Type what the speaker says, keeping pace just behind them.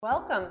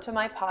Welcome to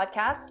my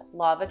podcast,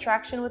 Law of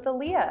Attraction with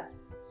Aaliyah,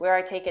 where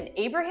I take an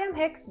Abraham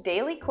Hicks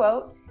daily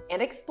quote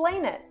and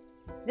explain it.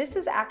 This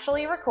is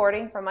actually a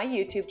recording from my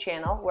YouTube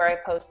channel where I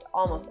post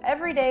almost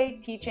every day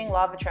teaching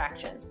Law of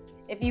Attraction.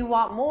 If you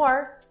want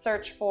more,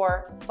 search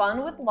for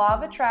Fun with Law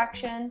of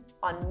Attraction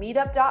on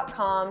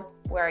meetup.com,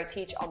 where I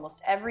teach almost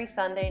every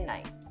Sunday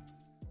night.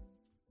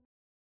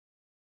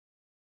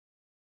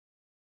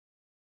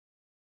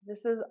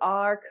 This is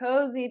our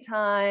cozy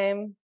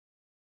time.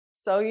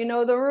 So you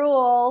know the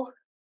rule.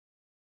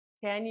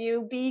 Can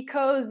you be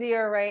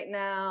cozier right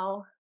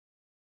now?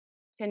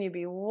 Can you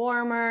be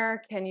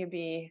warmer? Can you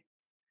be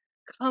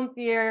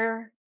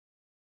comfier?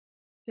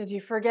 Did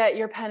you forget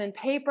your pen and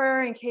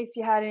paper in case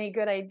you had any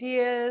good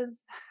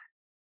ideas?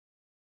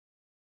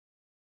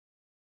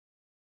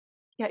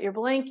 Get your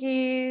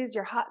blankies,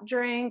 your hot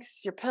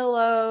drinks, your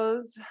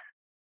pillows.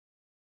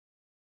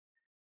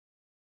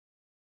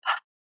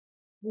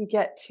 You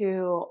get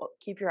to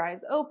keep your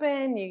eyes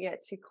open. You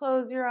get to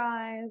close your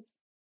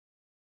eyes.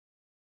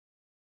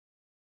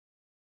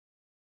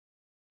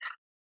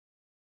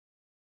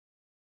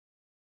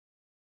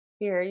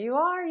 Here you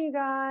are, you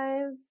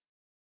guys.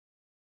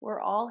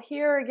 We're all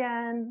here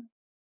again.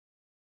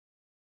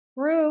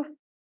 Proof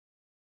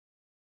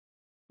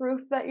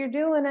that you're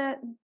doing it.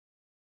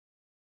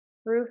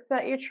 Proof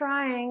that you're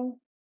trying.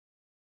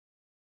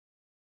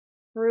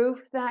 Proof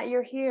that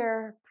you're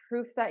here.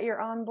 Proof that you're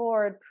on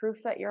board.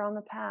 Proof that you're on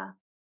the path.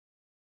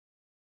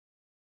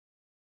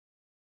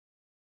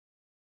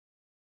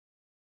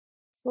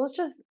 So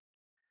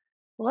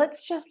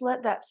let's just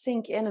let that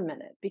sink in a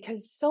minute,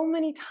 because so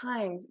many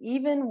times,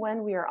 even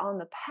when we are on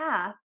the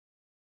path,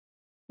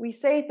 we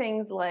say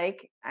things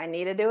like, I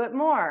need to do it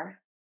more.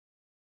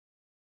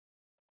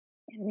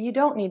 And you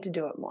don't need to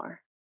do it more.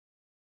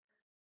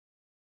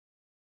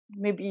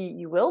 Maybe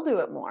you will do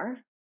it more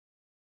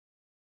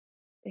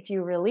if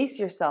you release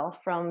yourself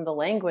from the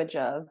language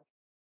of,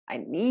 I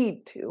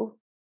need to.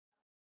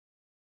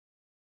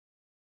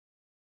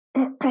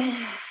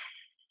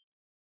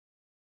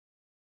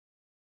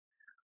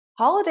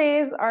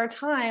 Holidays are a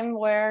time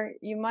where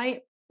you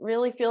might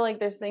really feel like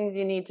there's things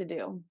you need to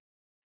do.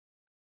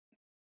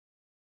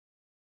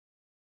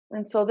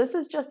 And so this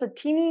is just a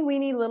teeny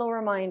weeny little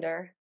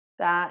reminder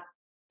that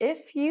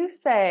if you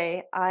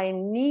say, I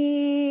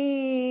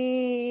need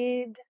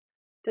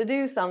to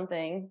do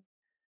something,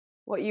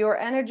 what you are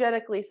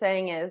energetically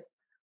saying is,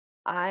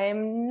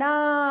 I'm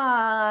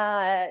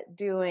not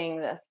doing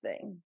this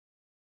thing.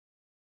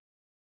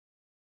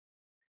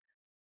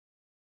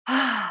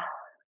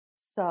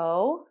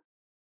 So,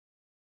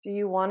 do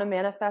you want to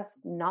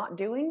manifest not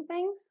doing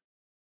things?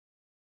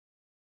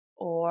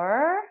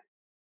 Or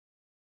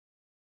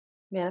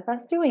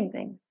manifest doing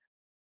things?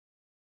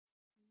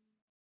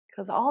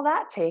 Because all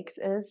that takes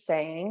is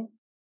saying,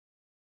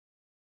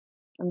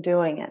 I'm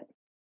doing it.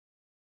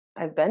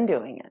 I've been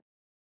doing it.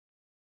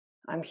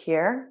 I'm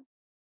here.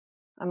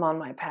 I'm on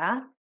my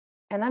path.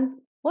 And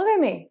look at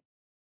me.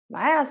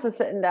 My ass is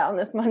sitting down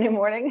this Monday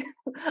morning.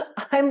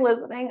 I'm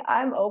listening.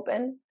 I'm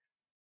open.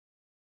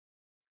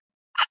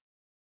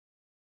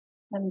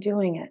 I'm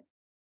doing it.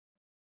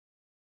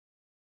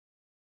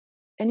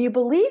 And you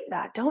believe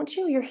that, don't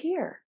you? You're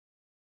here.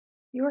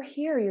 You're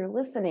here. You're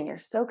listening. You're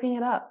soaking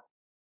it up.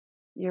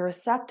 You're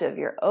receptive.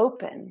 You're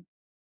open.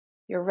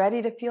 You're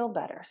ready to feel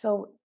better.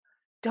 So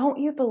don't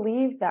you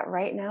believe that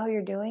right now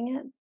you're doing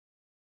it?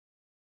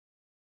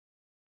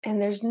 And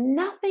there's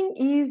nothing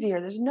easier.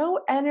 There's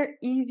no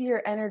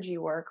easier energy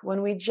work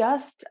when we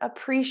just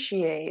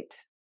appreciate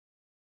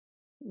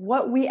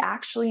what we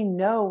actually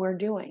know we're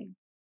doing.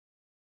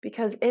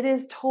 Because it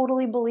is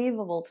totally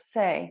believable to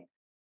say,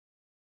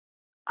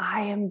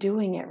 I am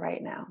doing it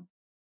right now.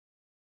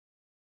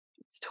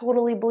 It's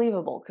totally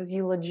believable because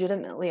you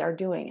legitimately are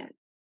doing it.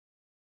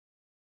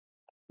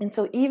 And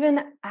so even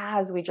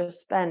as we just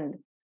spend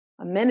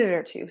a minute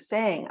or two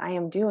saying, I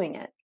am doing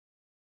it,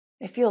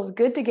 it feels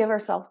good to give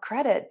ourselves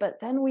credit, but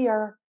then we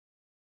are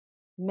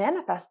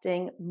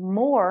manifesting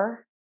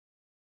more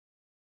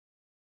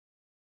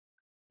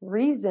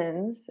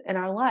reasons in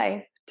our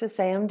life to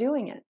say, I'm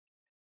doing it.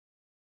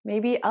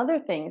 Maybe other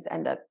things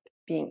end up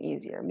being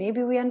easier.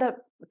 Maybe we end up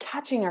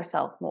catching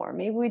ourselves more.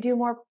 Maybe we do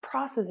more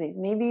processes.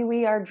 Maybe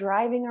we are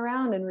driving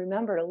around and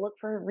remember to look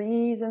for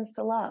reasons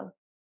to love.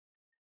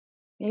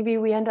 Maybe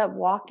we end up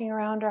walking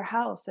around our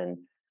house and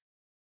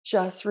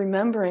just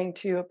remembering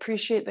to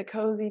appreciate the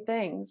cozy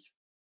things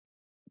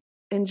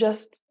and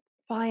just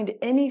find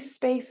any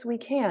space we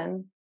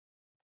can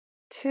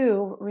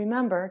to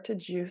remember to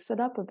juice it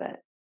up a bit.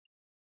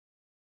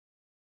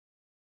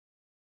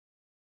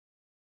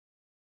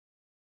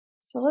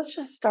 So let's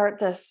just start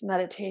this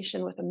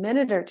meditation with a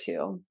minute or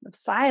two of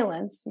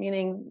silence,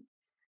 meaning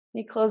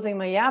me closing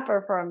my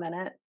yapper for a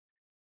minute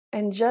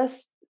and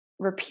just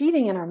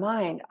repeating in our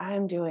mind,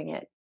 I'm doing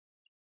it.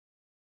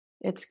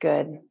 It's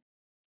good.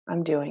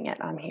 I'm doing it.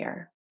 I'm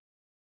here.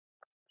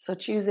 So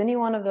choose any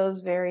one of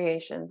those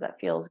variations that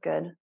feels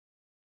good.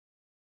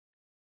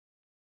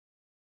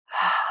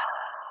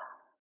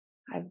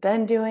 I've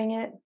been doing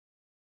it.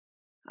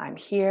 I'm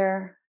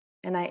here.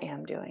 and I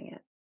am doing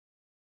it.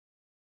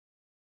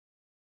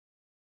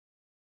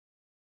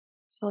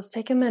 So let's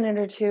take a minute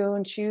or two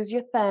and choose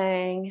your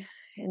thing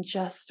and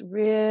just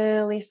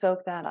really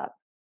soak that up.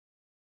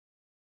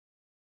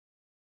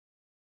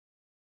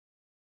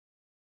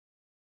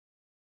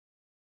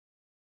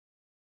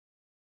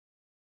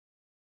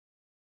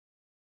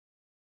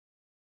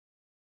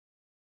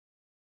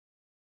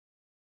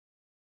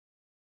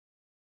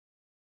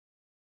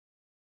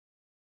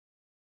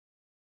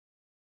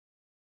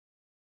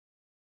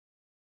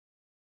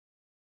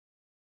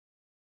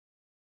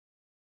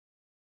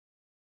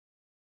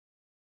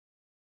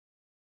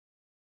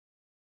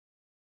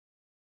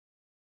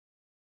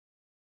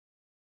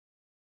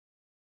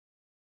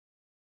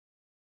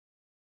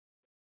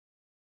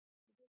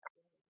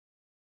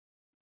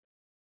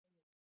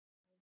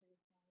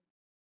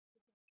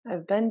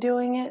 I've been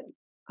doing it,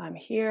 I'm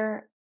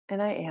here,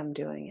 and I am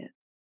doing it.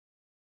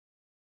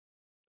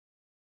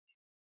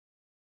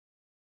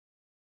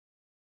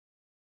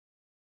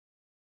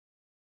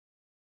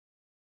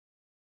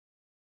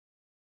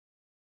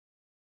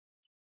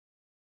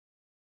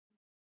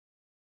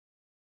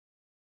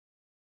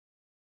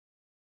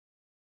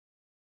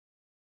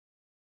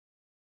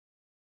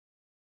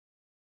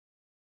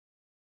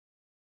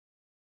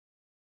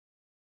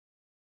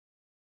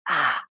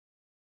 Ah,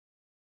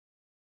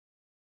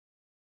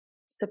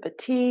 sip of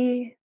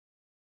tea.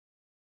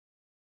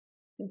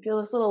 You can feel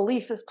this little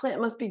leaf. This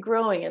plant must be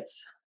growing. I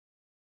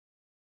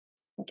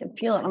can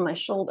feel it on my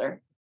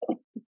shoulder.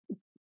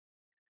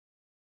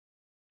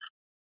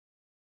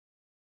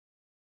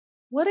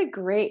 What a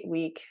great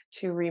week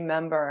to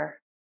remember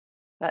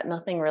that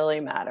nothing really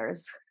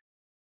matters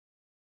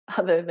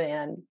other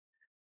than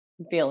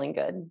feeling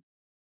good.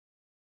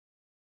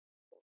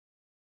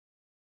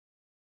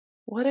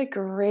 What a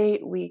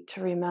great week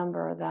to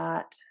remember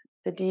that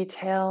the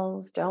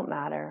details don't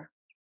matter.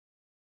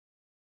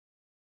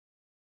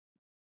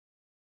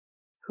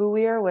 Who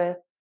we are with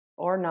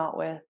or not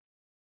with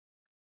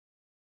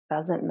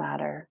doesn't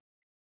matter.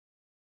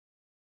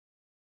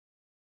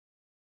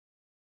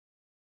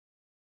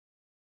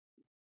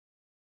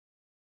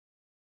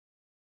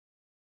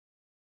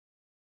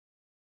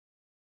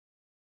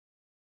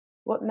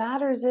 What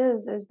matters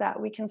is that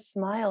we can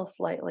smile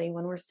slightly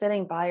when we're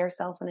sitting by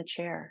ourselves in a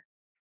chair.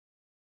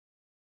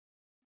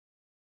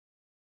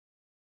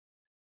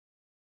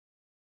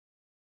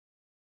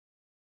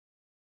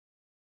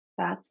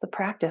 That's the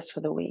practice for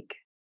the week.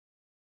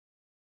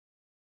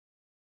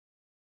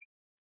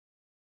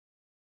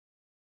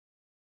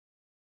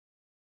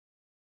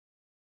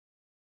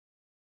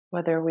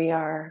 Whether we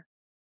are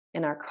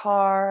in our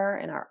car,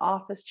 in our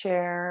office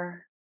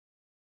chair,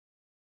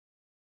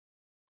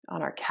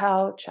 on our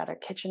couch, at our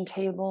kitchen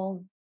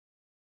table,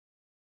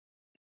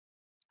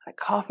 at a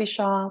coffee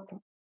shop,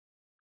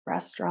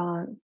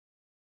 restaurant,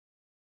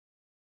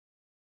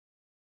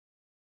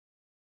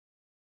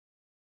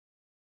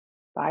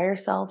 by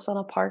yourselves on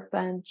a park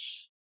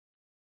bench,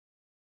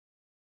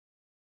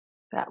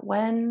 that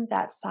when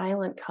that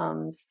silence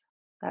comes,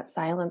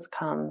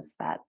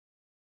 that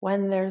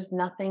when there's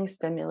nothing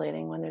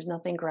stimulating, when there's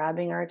nothing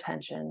grabbing our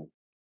attention,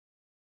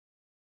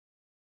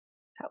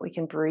 that we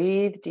can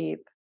breathe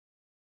deep,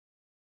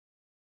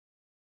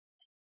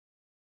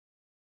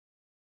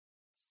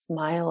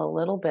 smile a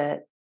little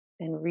bit,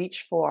 and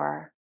reach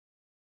for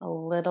a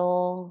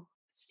little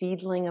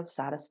seedling of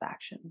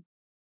satisfaction.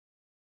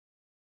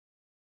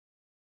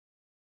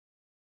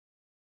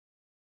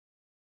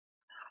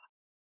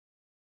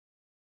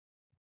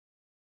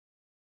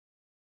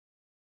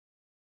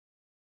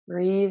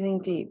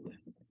 Breathing deep,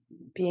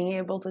 being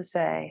able to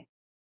say,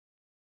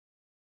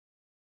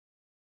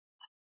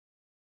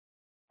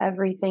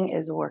 everything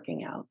is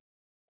working out.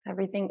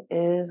 Everything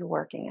is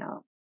working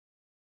out.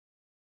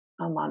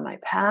 I'm on my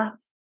path.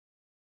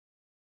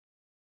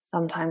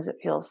 Sometimes it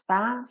feels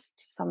fast,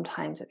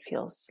 sometimes it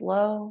feels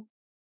slow,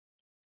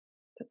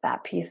 but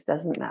that piece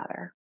doesn't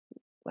matter.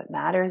 What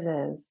matters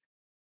is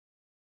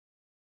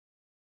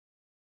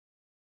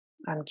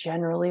I'm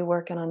generally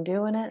working on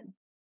doing it.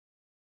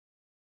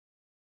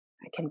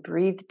 I can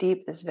breathe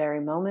deep this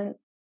very moment.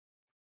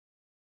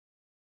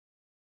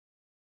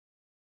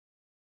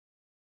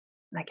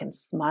 I can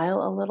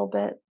smile a little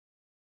bit.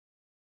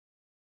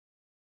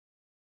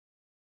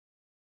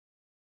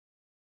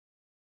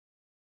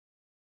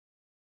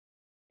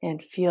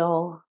 And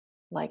feel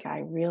like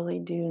I really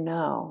do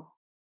know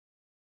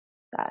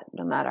that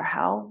no matter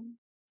how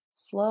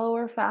slow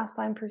or fast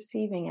I'm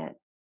perceiving it,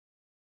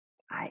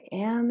 I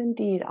am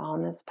indeed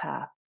on this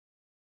path.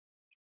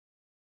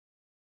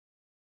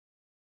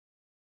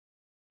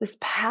 This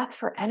path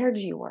for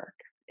energy work.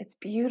 It's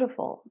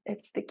beautiful.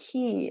 It's the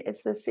key.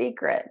 It's the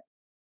secret.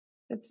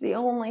 It's the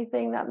only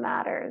thing that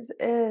matters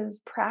is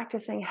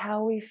practicing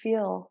how we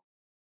feel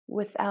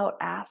without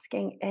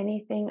asking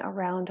anything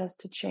around us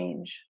to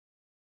change.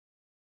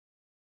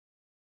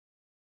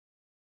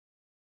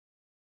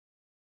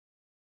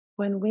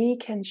 When we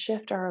can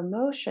shift our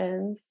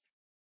emotions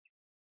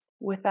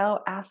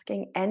without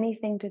asking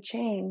anything to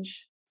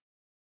change,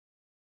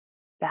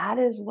 that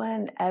is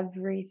when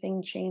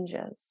everything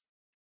changes.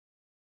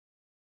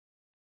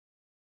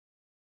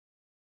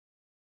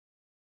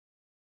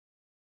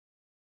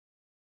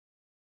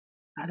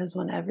 That is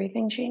when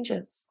everything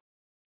changes.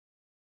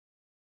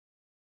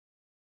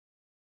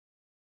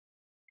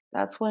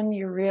 That's when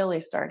you're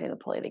really starting to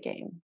play the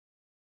game.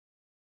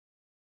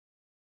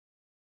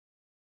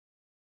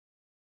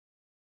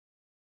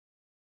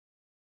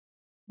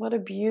 What a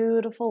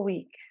beautiful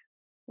week.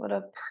 What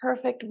a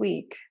perfect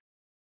week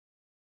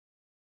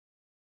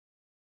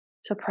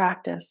to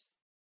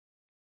practice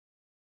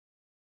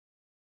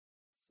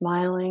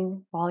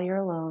smiling while you're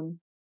alone,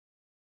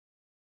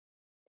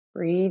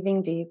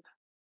 breathing deep,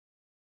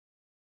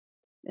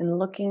 and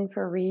looking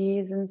for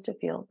reasons to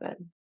feel good.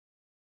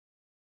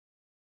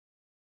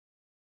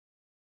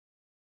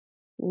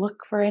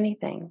 Look for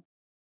anything,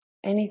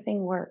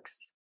 anything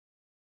works.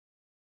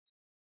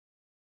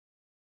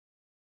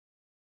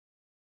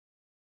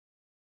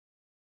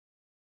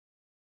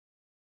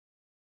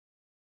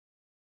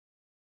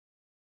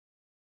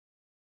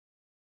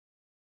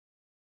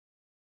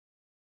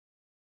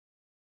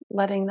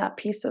 Letting that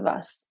piece of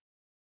us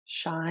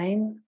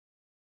shine.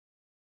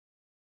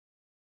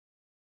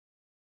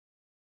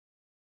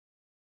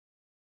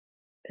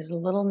 There's a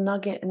little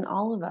nugget in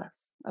all of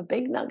us, a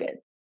big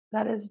nugget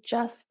that is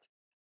just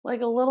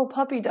like a little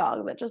puppy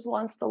dog that just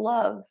wants to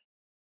love,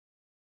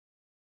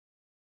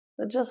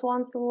 that just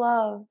wants to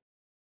love.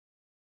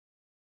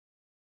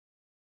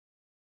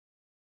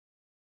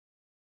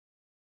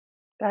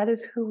 That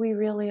is who we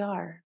really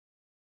are.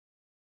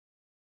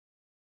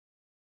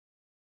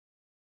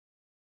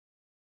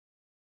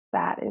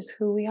 That is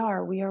who we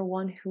are. We are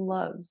one who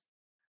loves.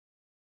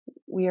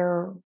 We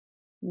are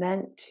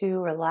meant to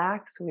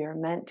relax. We are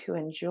meant to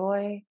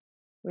enjoy.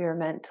 We are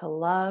meant to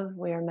love.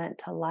 We are meant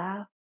to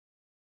laugh.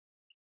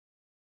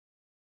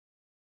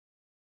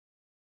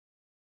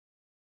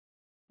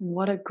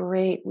 What a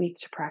great week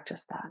to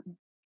practice that.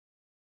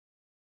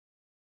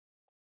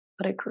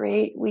 What a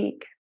great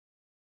week.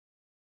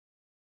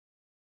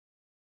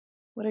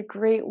 What a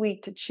great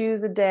week to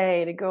choose a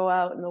day to go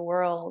out in the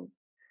world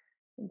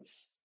and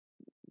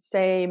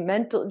say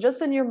mental,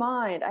 just in your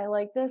mind, I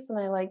like this and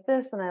I like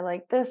this and I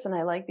like this and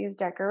I like these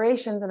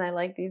decorations and I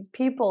like these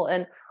people.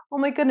 And oh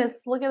my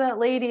goodness, look at that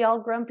lady all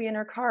grumpy in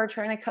her car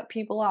trying to cut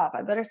people off.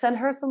 I better send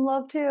her some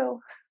love too.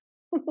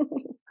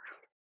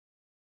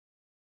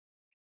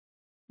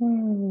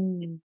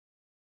 Hmm.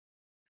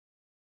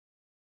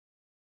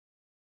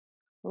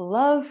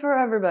 Love for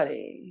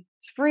everybody.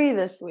 It's free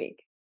this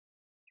week.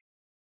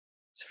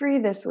 It's free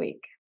this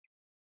week.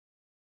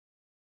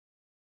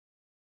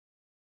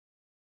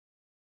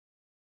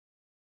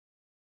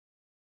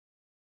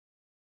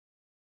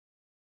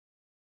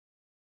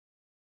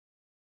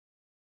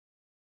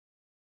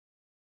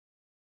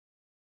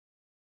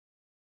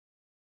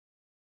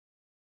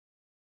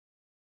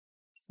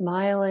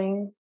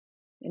 Smiling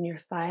in your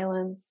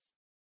silence,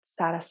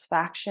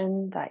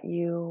 satisfaction that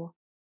you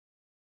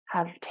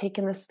have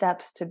taken the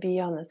steps to be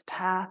on this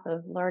path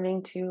of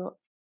learning to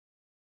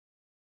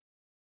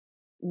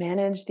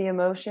manage the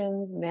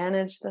emotions,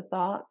 manage the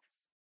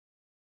thoughts.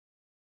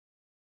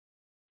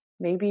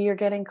 Maybe you're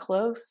getting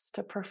close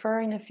to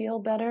preferring to feel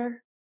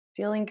better,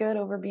 feeling good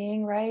over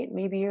being right.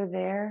 Maybe you're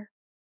there.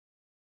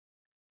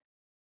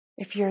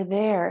 If you're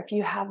there, if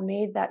you have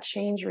made that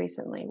change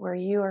recently where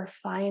you are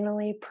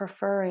finally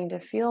preferring to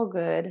feel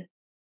good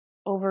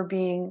over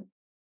being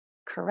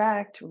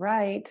correct,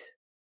 right,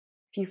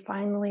 if you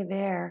finally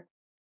there,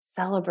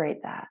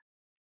 celebrate that.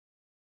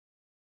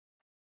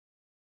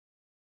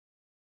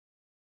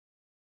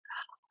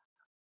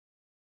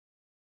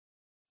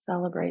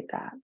 Celebrate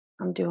that.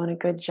 I'm doing a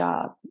good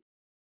job.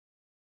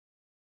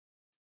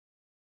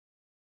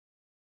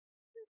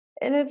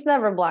 And it's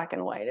never black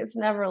and white. It's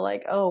never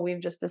like, oh, we've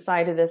just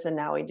decided this and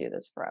now we do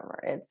this forever.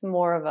 It's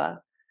more of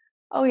a,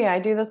 oh yeah, I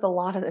do this a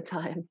lot of the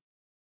time.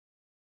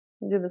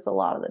 I do this a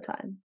lot of the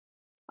time.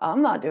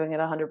 I'm not doing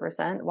it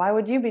 100%. Why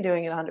would you be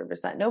doing it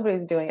 100%?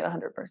 Nobody's doing it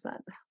 100%.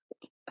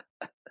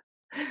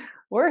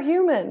 We're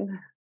human.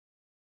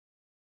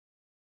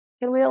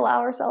 Can we allow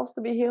ourselves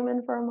to be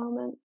human for a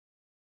moment?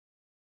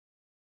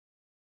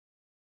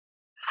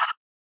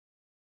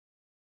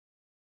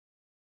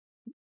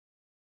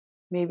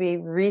 Maybe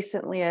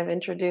recently I've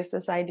introduced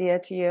this idea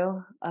to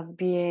you of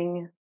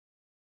being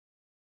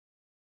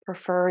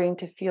preferring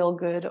to feel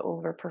good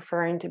over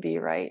preferring to be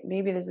right.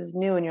 Maybe this is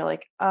new and you're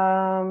like,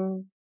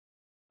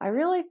 I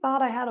really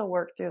thought I had to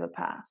work through the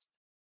past.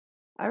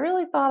 I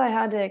really thought I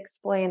had to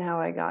explain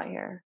how I got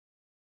here.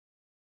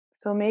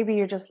 So maybe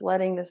you're just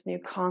letting this new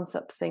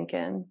concept sink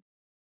in.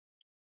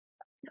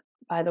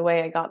 By the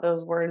way, I got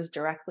those words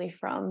directly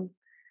from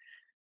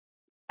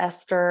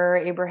Esther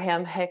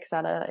Abraham Hicks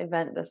at an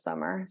event this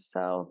summer.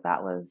 So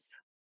that was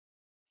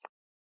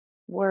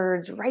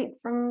words right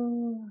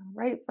from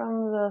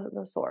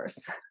the source.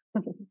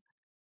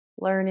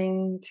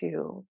 Learning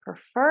to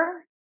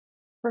prefer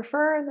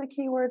is a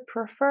key word,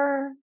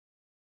 prefer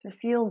to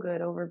feel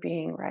good over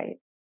being right.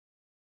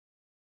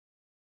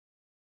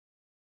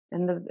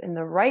 And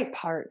the right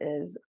part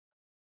is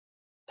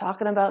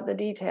talking about the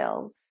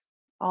details,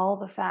 all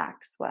the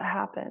facts, what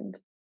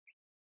happened.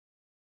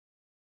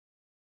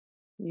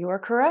 You're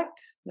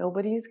correct.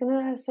 Nobody's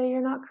going to say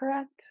you're not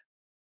correct.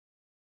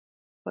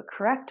 But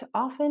correct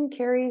often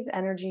carries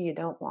energy you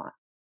don't want.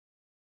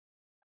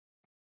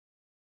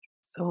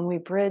 So when we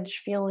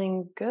bridge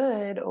feeling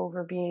good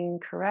over being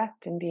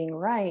correct and being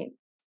right,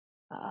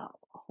 a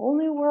whole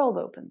new world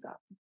opens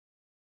up.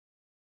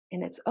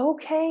 And it's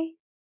okay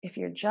if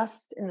you're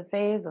just in the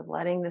phase of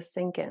letting this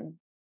sink in.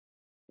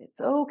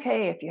 It's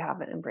okay if you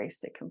haven't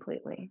embraced it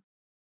completely.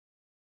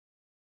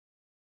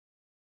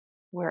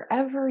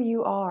 Wherever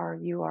you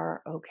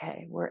are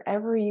okay.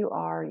 Wherever you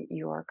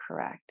are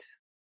correct.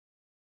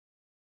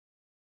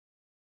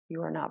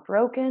 You are not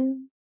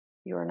broken.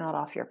 You are not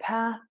off your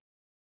path.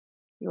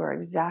 You are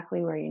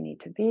exactly where you need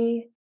to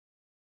be.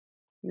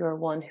 You are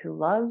one who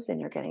loves, and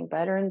you're getting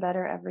better and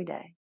better every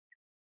day.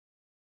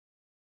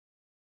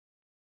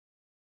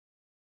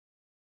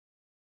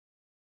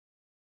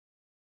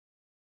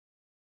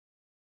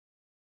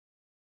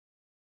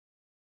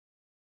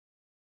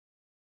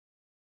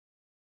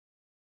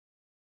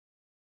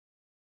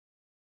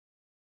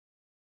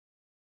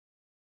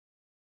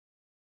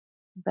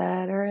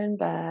 Better and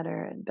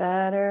better and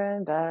better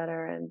and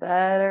better and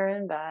better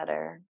and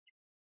better.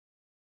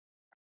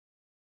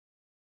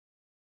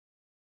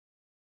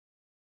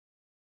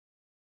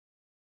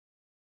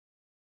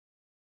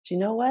 Do you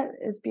know what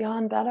is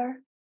beyond better?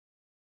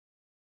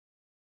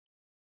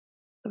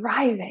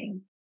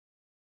 Thriving,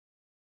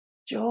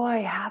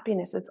 joy,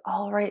 happiness. It's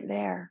all right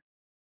there.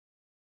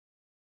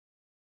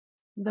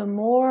 The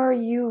more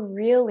you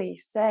really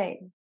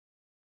say,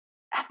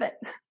 F it,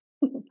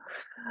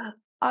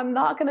 I'm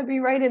not going to be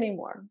right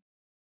anymore.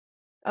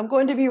 I'm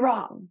going to be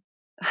wrong.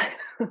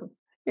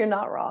 You're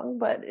not wrong,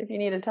 but if you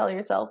need to tell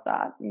yourself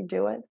that, you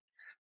do it.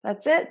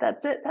 That's it.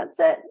 That's it. That's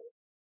it.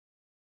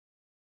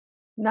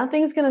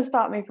 Nothing's going to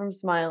stop me from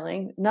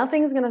smiling.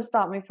 Nothing's going to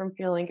stop me from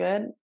feeling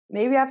good.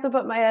 Maybe I have to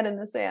put my head in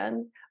the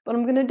sand, but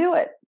I'm going to do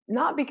it.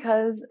 Not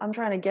because I'm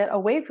trying to get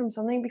away from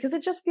something, because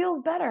it just feels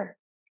better.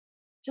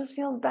 It just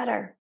feels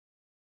better.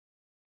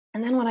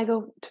 And then when I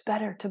go to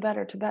better, to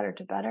better, to better,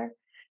 to better,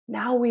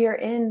 now we are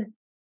in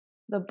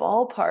the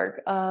ballpark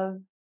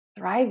of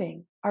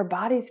thriving. Our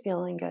body's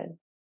feeling good,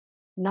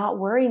 not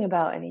worrying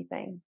about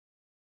anything,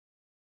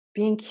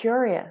 being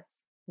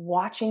curious,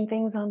 watching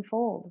things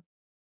unfold,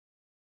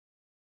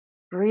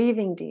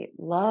 breathing deep,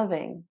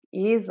 loving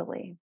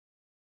easily.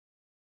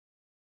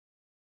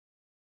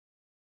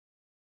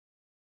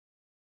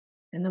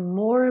 And the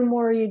more and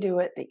more you do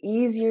it, the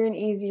easier and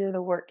easier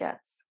the work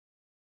gets.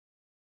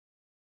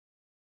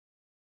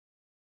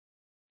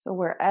 So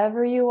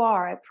wherever you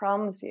are, I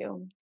promise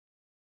you,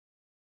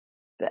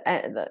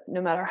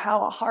 no matter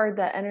how hard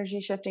that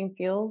energy shifting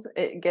feels,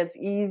 it gets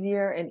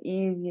easier and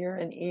easier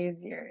and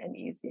easier and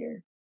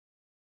easier.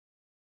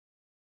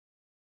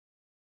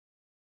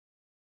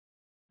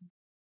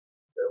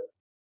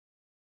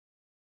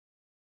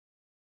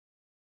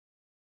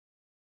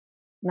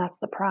 And that's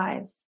the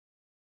prize.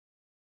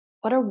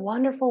 What a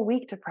wonderful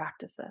week to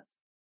practice this.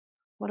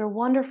 What a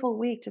wonderful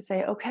week to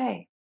say,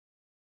 okay,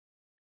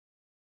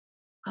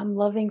 I'm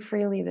loving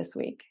freely this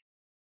week.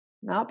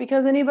 Not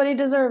because anybody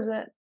deserves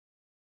it,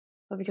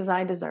 but because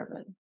I deserve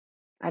it.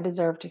 I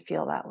deserve to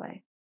feel that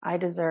way. I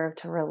deserve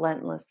to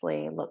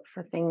relentlessly look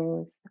for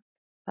things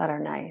that are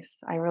nice.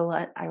 I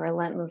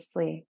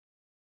relentlessly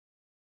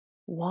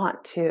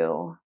want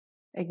to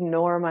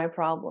ignore my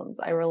problems.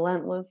 I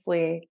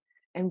relentlessly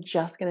am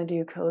just going to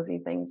do cozy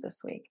things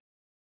this week.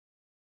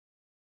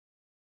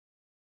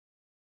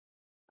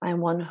 I'm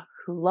one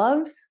who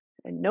loves,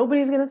 and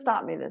nobody's going to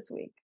stop me this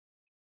week.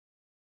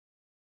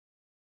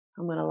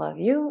 I'm going to love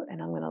you,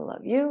 and I'm going to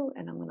love you,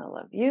 and I'm going to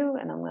love you,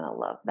 and I'm going to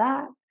love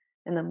that,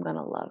 and I'm going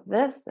to love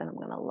this, and I'm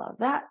going to love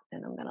that,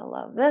 and I'm going to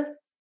love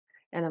this,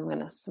 and I'm going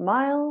to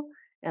smile,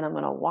 and I'm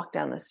going to walk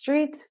down the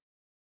street.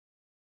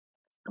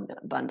 I'm going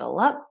to bundle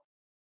up.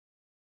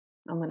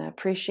 I'm going to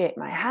appreciate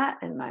my hat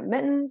and my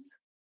mittens.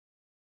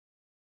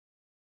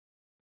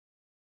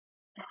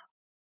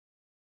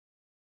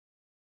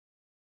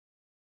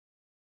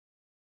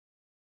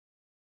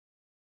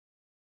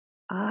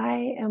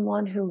 I am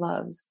one who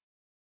loves.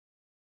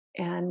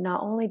 And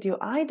not only do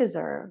I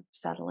deserve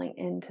settling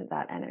into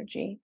that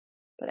energy,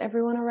 but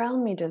everyone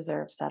around me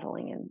deserves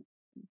settling and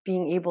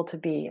being able to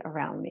be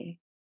around me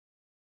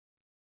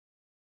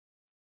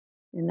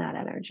in that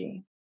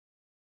energy.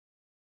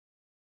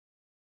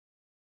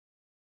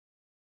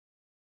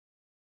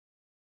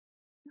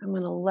 I'm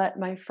going to let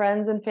my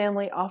friends and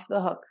family off the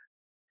hook.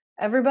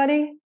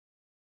 Everybody,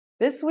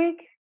 this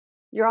week,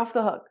 you're off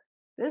the hook.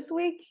 This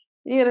week,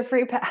 you get a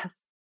free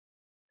pass.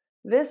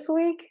 This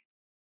week,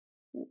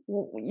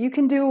 you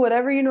can do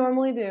whatever you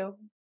normally do,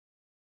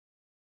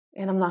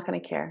 and I'm not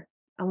going to care.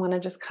 I'm going to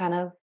just kind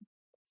of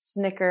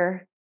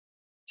snicker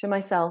to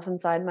myself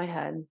inside my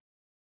head.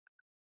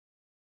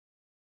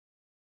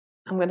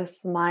 I'm going to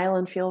smile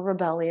and feel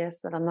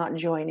rebellious that I'm not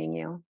joining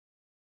you,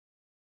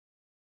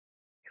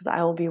 because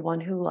I will be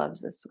one who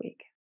loves this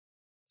week.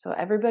 So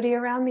everybody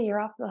around me, you're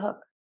off the hook.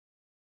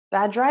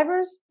 Bad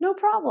drivers, no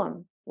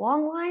problem.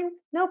 Long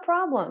lines, no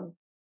problem.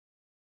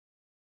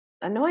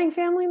 Annoying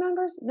family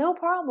members, no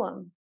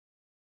problem.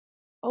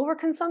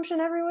 Overconsumption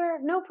everywhere,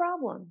 no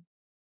problem.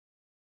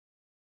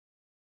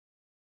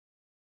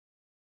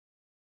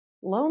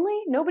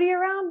 Lonely? Nobody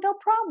around? No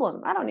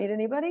problem. I don't need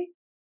anybody.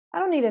 I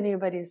don't need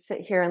anybody to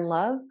sit here and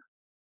love.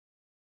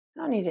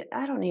 I don't need it.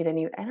 I don't need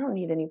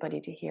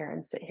anybody to hear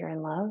and sit here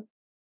and love.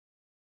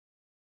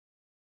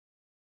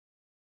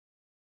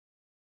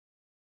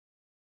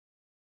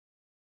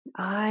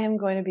 I am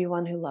going to be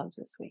one who loves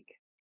this week.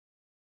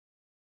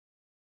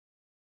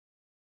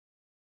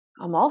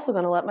 I'm also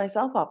going to let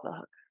myself off the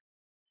hook.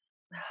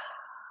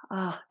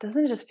 Ah,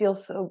 doesn't it just feel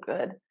so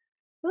good?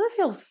 Doesn't it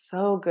feel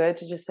so good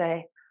to just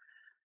say,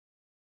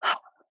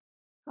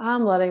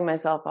 I'm letting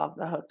myself off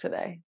the hook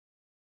today.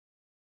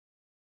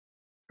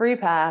 Free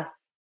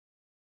pass.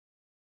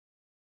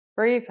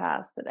 Free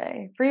pass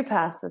today. Free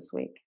pass this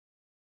week.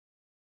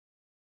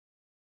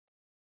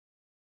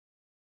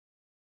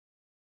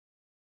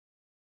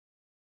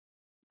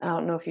 I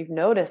don't know if you've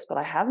noticed, but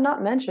I have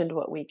not mentioned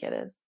what week it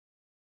is.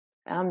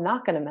 And I'm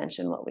not going to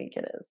mention what week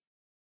it is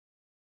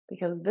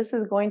because this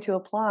is going to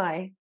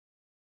apply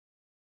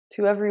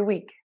to every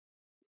week.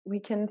 We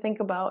can think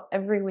about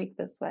every week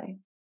this way,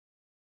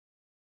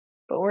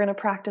 but we're going to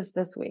practice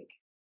this week.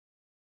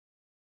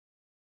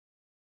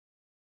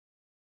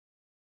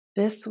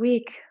 This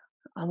week,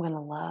 I'm going to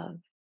love.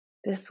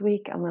 This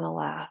week, I'm going to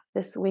laugh.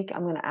 This week,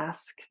 I'm going to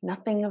ask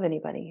nothing of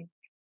anybody.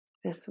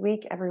 This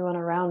week, everyone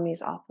around me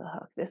is off the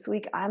hook. This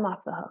week, I'm off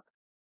the hook.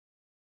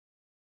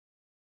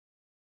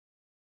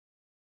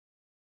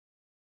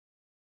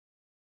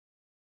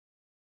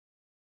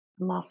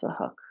 I'm off the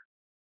hook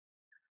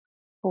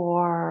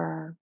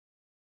for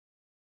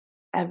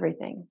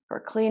everything,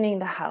 for cleaning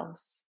the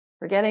house,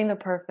 for getting the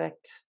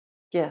perfect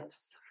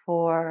gifts,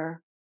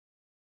 for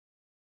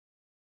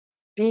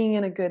being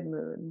in a good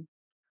mood,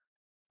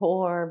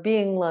 for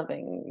being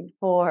loving,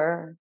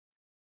 for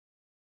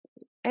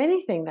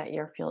anything that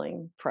you're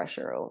feeling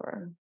pressure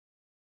over.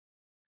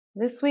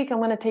 This week I'm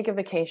going to take a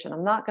vacation.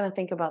 I'm not going to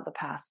think about the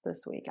past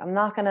this week. I'm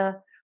not going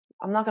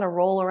to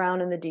roll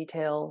around in the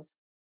details.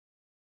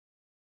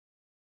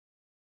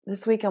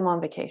 This week I'm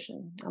on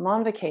vacation. I'm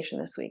on vacation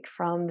this week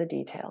from the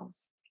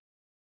details.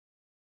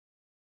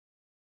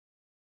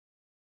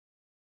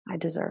 I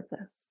deserve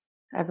this.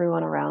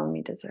 Everyone around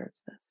me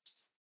deserves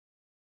this.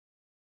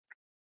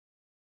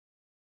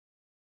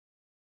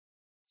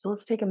 So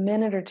let's take a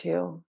minute or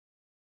two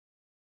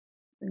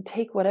and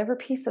take whatever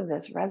piece of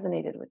this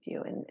resonated with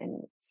you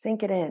and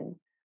sink it in,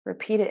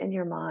 repeat it in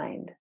your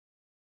mind.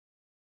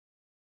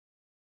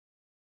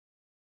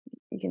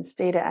 You can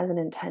state it as an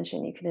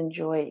intention. You can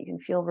enjoy it. You can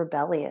feel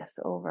rebellious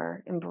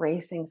over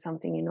embracing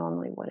something you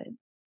normally wouldn't.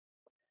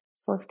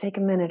 So let's take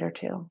a minute or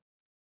two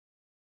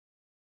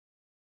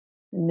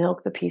and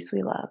milk the piece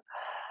we love.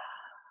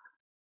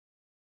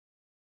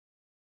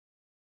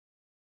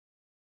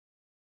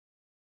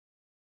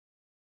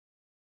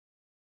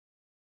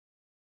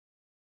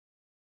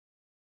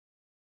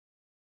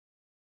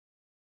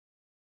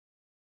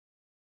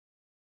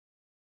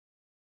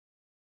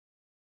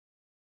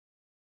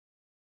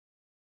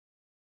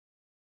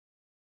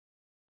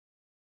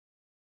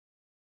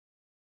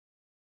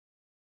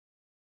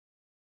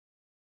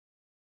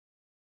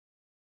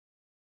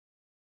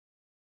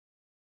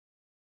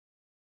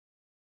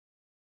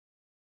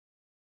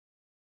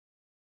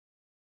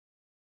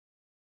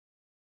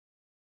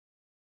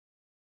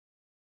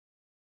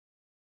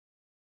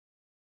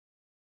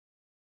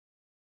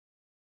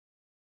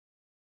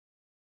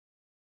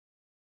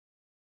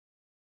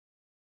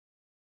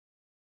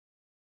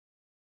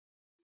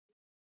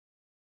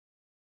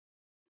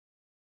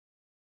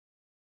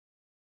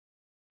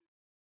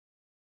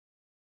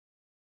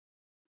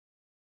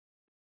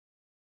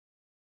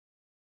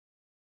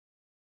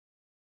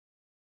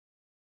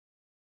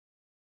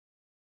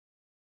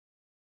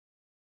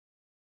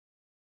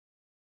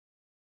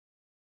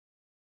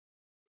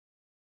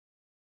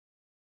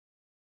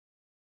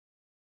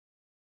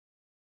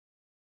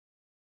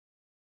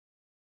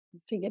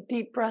 Let's take a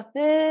deep breath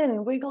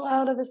in, wiggle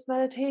out of this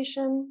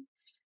meditation.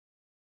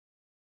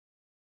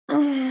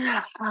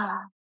 Stretch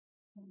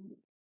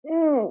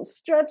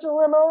a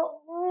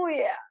little. Oh,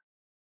 yeah.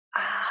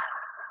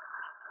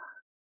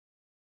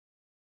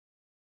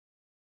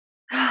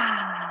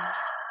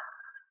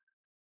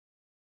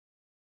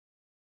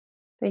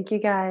 Thank you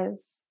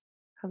guys.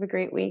 Have a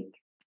great week.